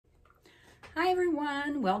Hi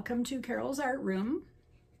everyone, welcome to Carol's Art Room.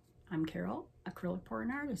 I'm Carol, acrylic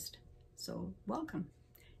pouring artist. So welcome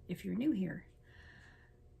if you're new here.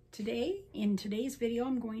 In today's video,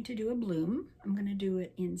 I'm going to do a bloom. I'm going to do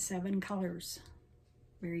it in 7 colors.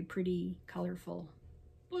 Very pretty, colorful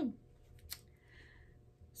bloom.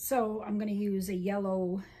 So I'm going to use a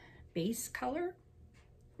yellow base color,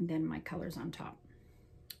 and then my colors on top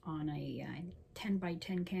on a 10 by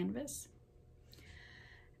 10 canvas.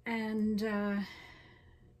 And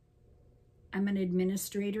I'm an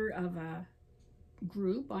administrator of a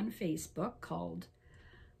group on Facebook called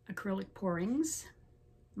Acrylic Pourings.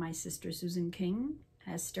 My sister Susan King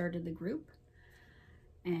has started the group,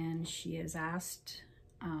 and she has asked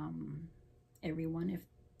everyone if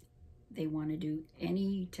they want to do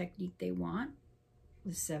any technique they want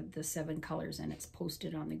with the 7 colors, and it's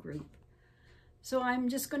posted on the group. So I'm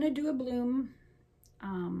just going to do a bloom.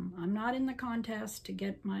 I'm not in the contest to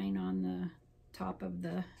get mine on the top of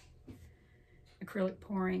the Acrylic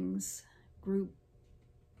Pourings group.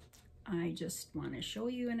 I just want to show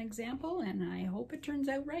you an example, and I hope it turns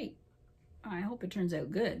out right. I hope it turns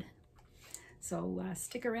out good. So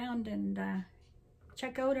stick around and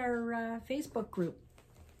check out our Facebook group.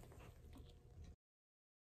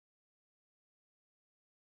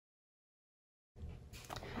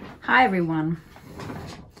 Hi everyone.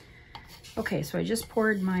 Okay, so I just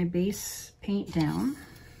poured my base paint down,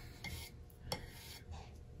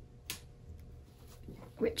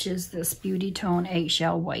 which is this Beautitone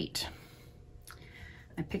eggshell white.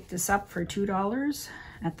 I picked this up for $2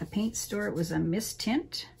 at the paint store. It was a mist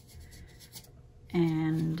tint,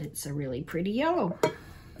 and it's a really pretty yellow.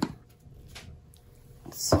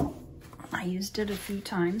 So I used it a few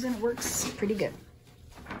times and it works pretty good.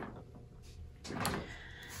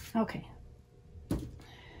 Okay.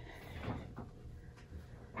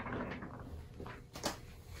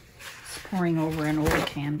 Pouring over an old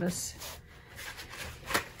canvas.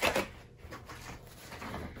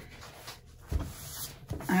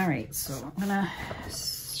 All right, so I'm gonna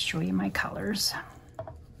show you my colors.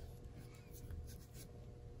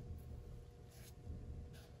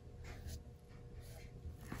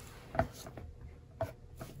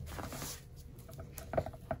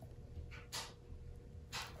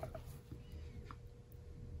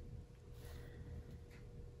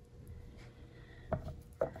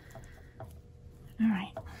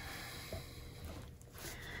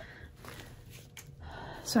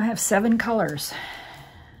 So I have 7 colors.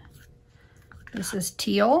 This is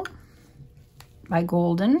Teal by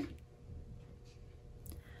Golden.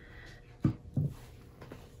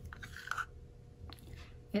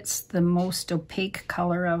 It's the most opaque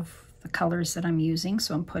color of the colors that I'm using,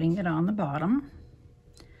 so I'm putting it on the bottom.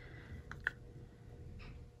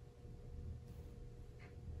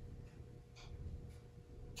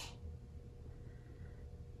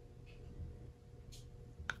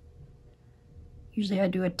 Usually I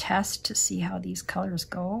do a test to see how these colors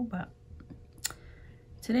go, but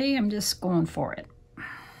today I'm just going for it.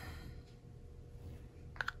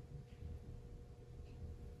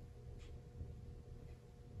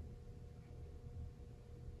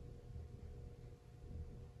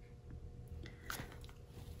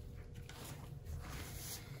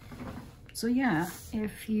 So yeah,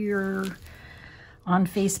 if you're on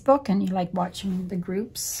Facebook and you like watching the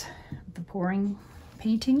groups, the pouring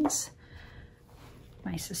paintings,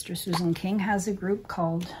 my sister Susan King has a group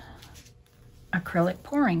called Acrylic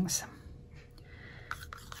Pourings.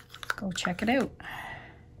 Go check it out.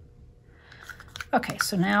 Okay,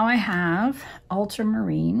 so now I have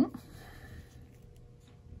ultramarine.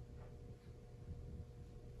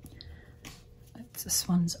 This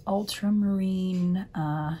one's ultramarine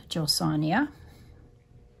JoSonja.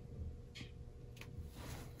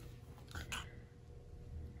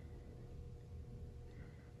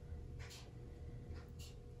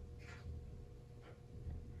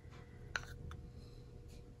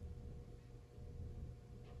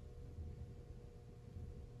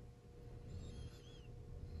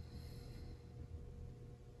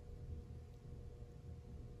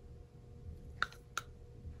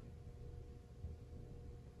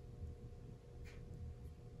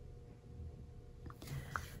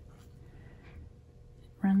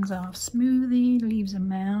 Runs off smoothly, leaves a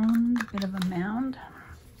mound, a bit of a mound.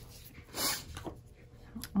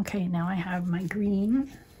 Okay, now I have my green.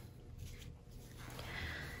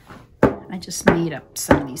 I just made up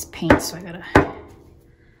some of these paints, so I got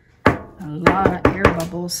a lot of air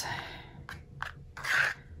bubbles.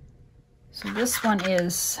 So this one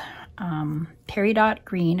is Peridot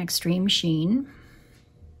Green Extreme Sheen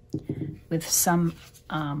with some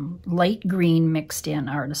light green mixed in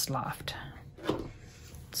Artist Loft.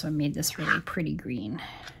 So I made this really pretty green.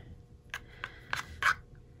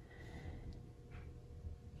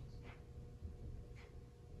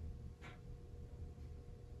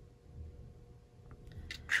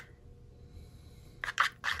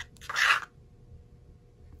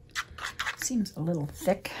 Seems a little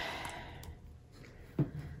thick.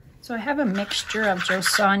 So I have a mixture of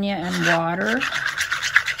JoSonja and water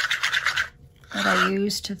that I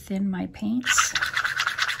use to thin my paints.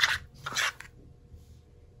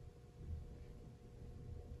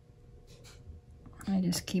 I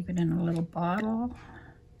just keep it in a little bottle.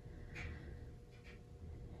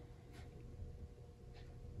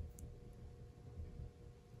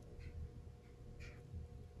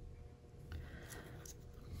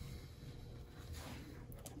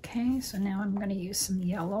 Okay, so now I'm going to use some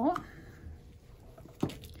yellow.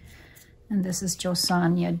 And this is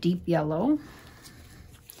JoSonja Deep Yellow.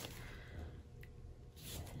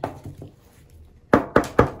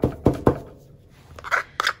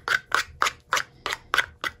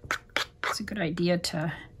 It's a good idea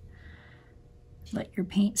to let your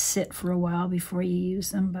paints sit for a while before you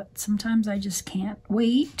use them, but sometimes I just can't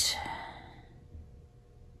wait.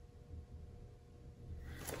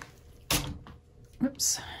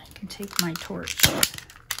 Oops, I can take my torch.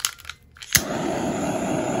 And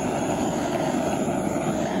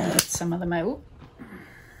get some of them out.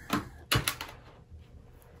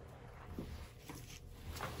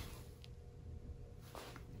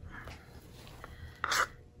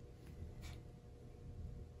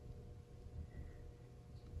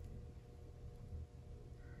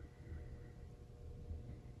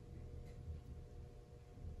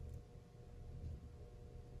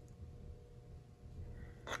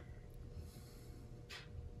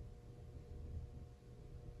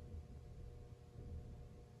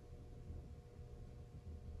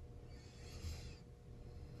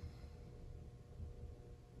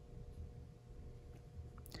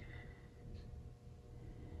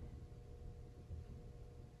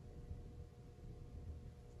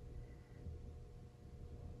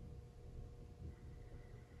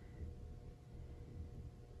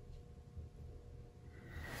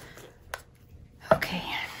 Okay,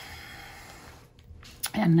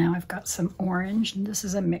 and now I've got some orange, and this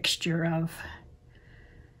is a mixture of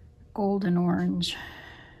gold and orange.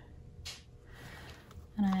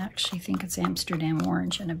 And I actually think it's Amsterdam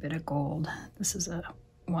orange and a bit of gold. This is a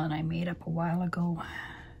one I made up a while ago.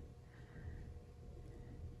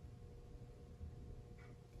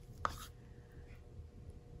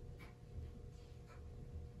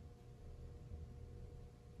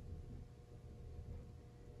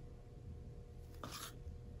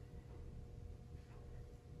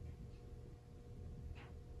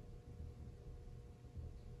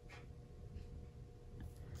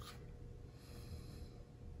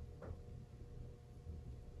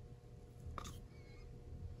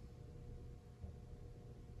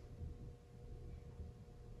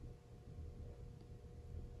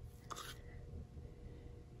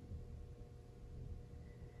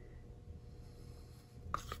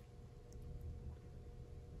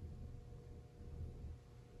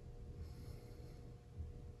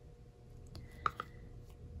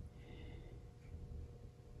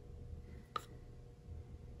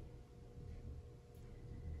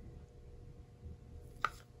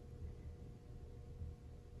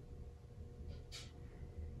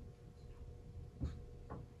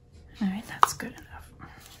 All right, that's good enough.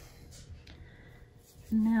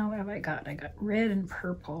 Now what have I got? I got red and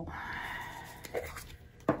purple.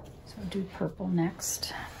 So I'll do purple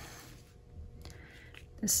next.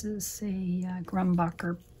 This is a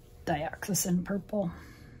Grumbacher dioxazine purple.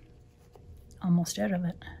 Almost out of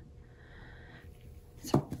it.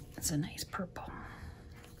 So it's a nice purple.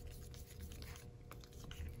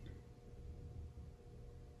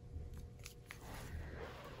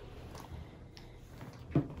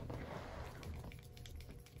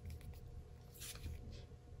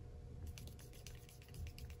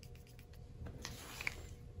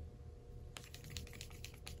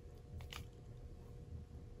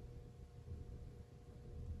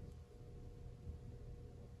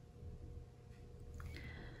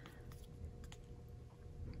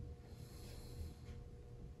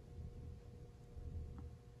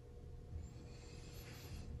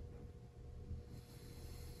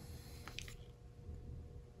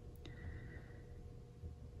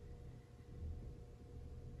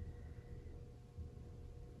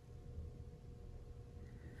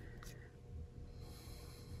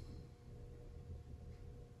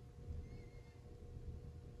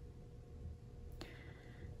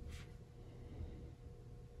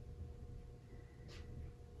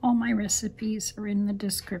 All my recipes are in the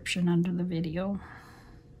description under the video.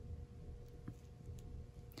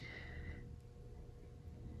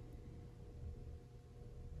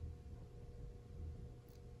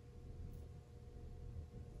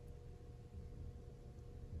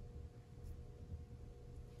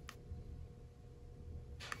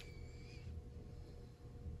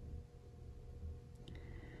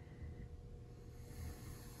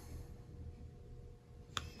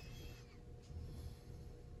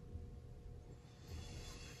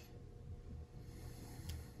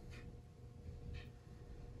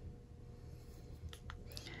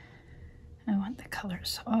 want the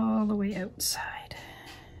colors all the way outside.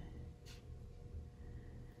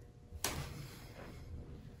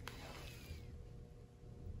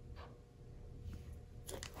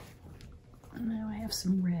 And now I have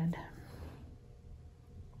some red.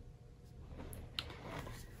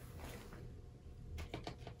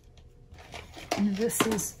 And this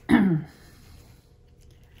is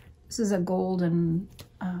this is a golden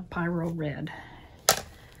pyro red.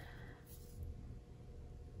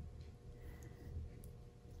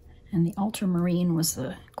 And the ultramarine was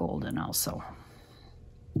the golden also.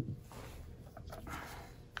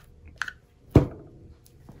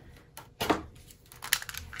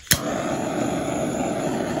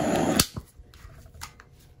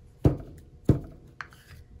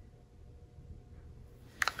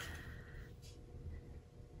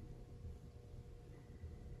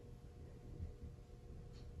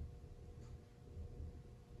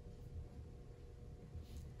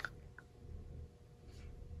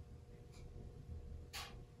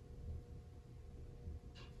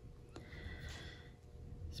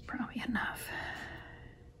 Probably enough.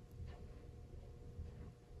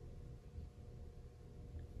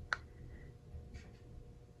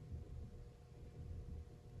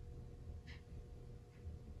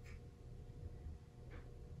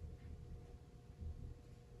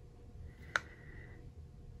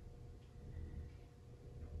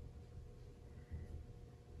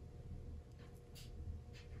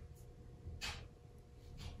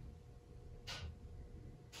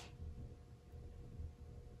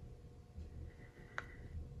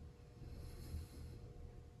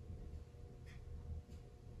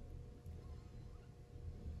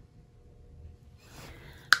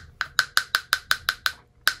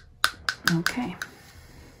 Okay.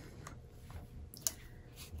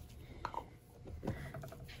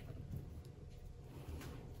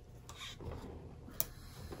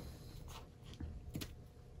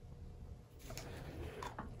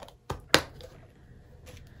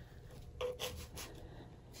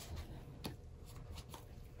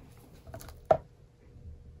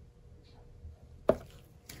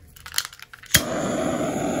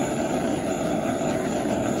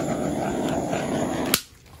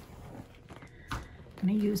 I'm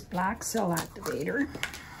going to use black cell activator.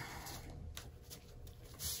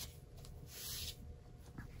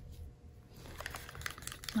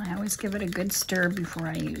 I always give it a good stir before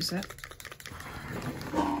I use it.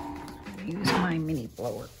 I use my mini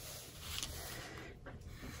blower.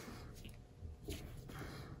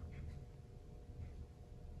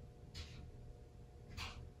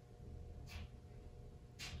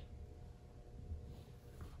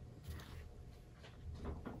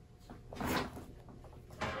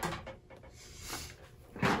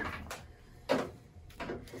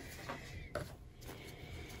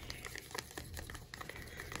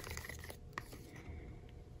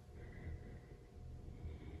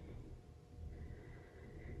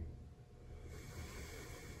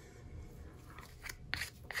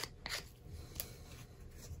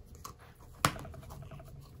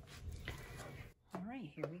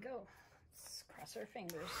 Here we go. Let's cross our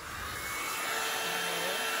fingers.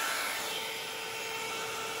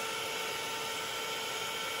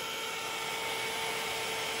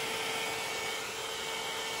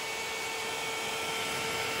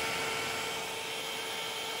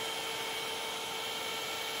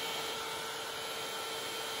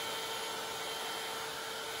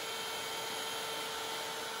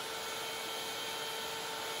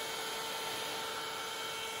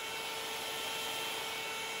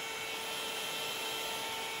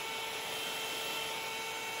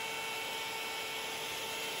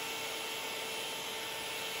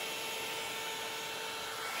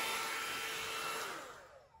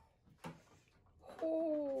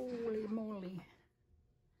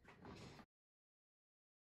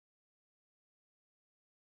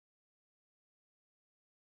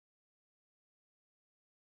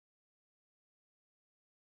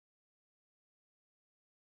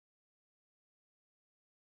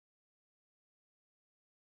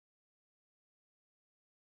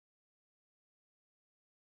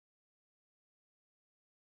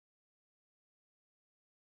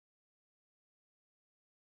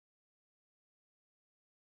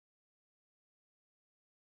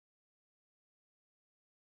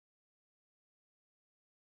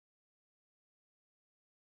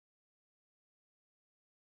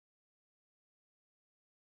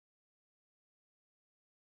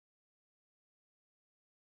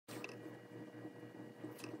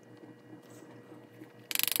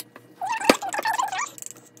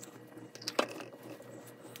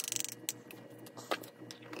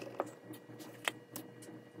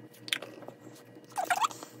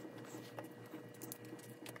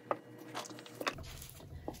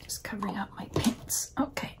 covering up my paints.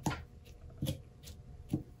 Okay.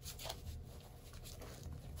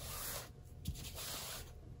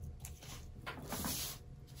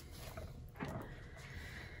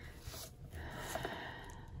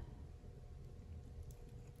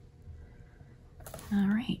 All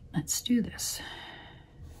right, let's do this.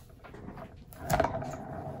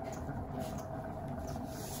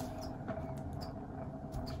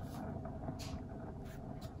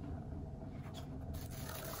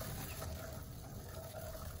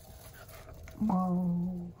 Whoa.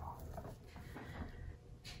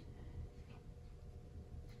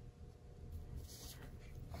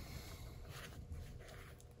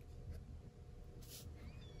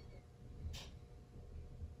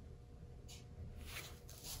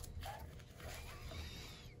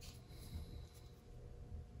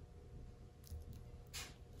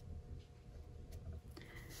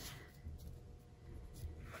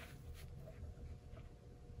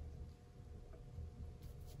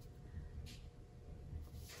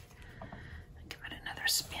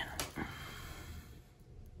 Spin.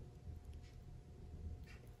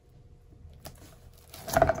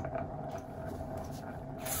 I'm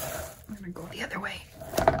going to go the other way.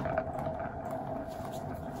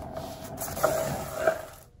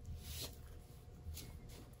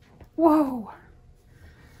 Whoa!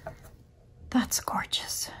 That's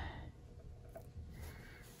gorgeous.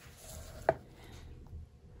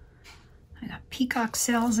 I got peacock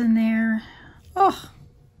cells in there. Oh!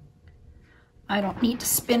 I don't need to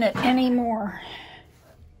spin it anymore.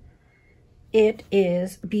 It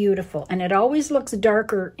is beautiful, and it always looks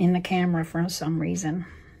darker in the camera for some reason.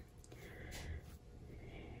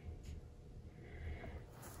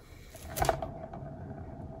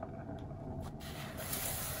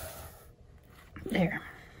 There.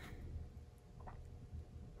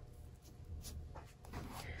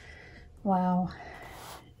 Wow.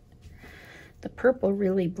 The purple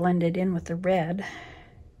really blended in with the red.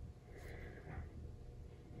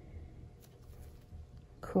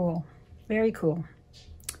 Cool, very cool.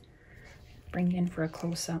 Bring it in for a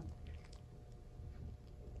close-up.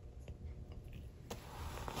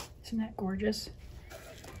 Isn't that gorgeous?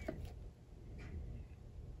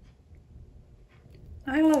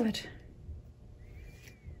 I love it.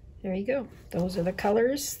 There you go. Those are the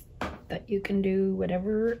colors that you can do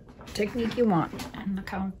whatever technique you want. And look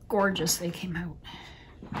how gorgeous they came out.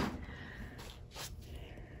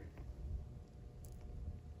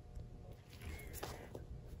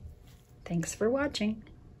 Thanks for watching.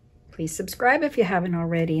 Please subscribe if you haven't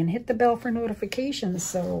already and hit the bell for notifications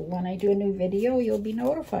so when I do a new video, you'll be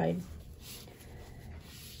notified.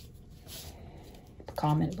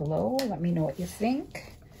 Comment below. Let me know what you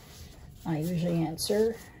think. I usually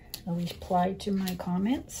answer, I reply to my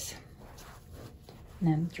comments. And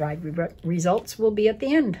then dried results will be at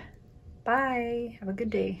the end. Bye. Have a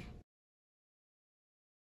good day.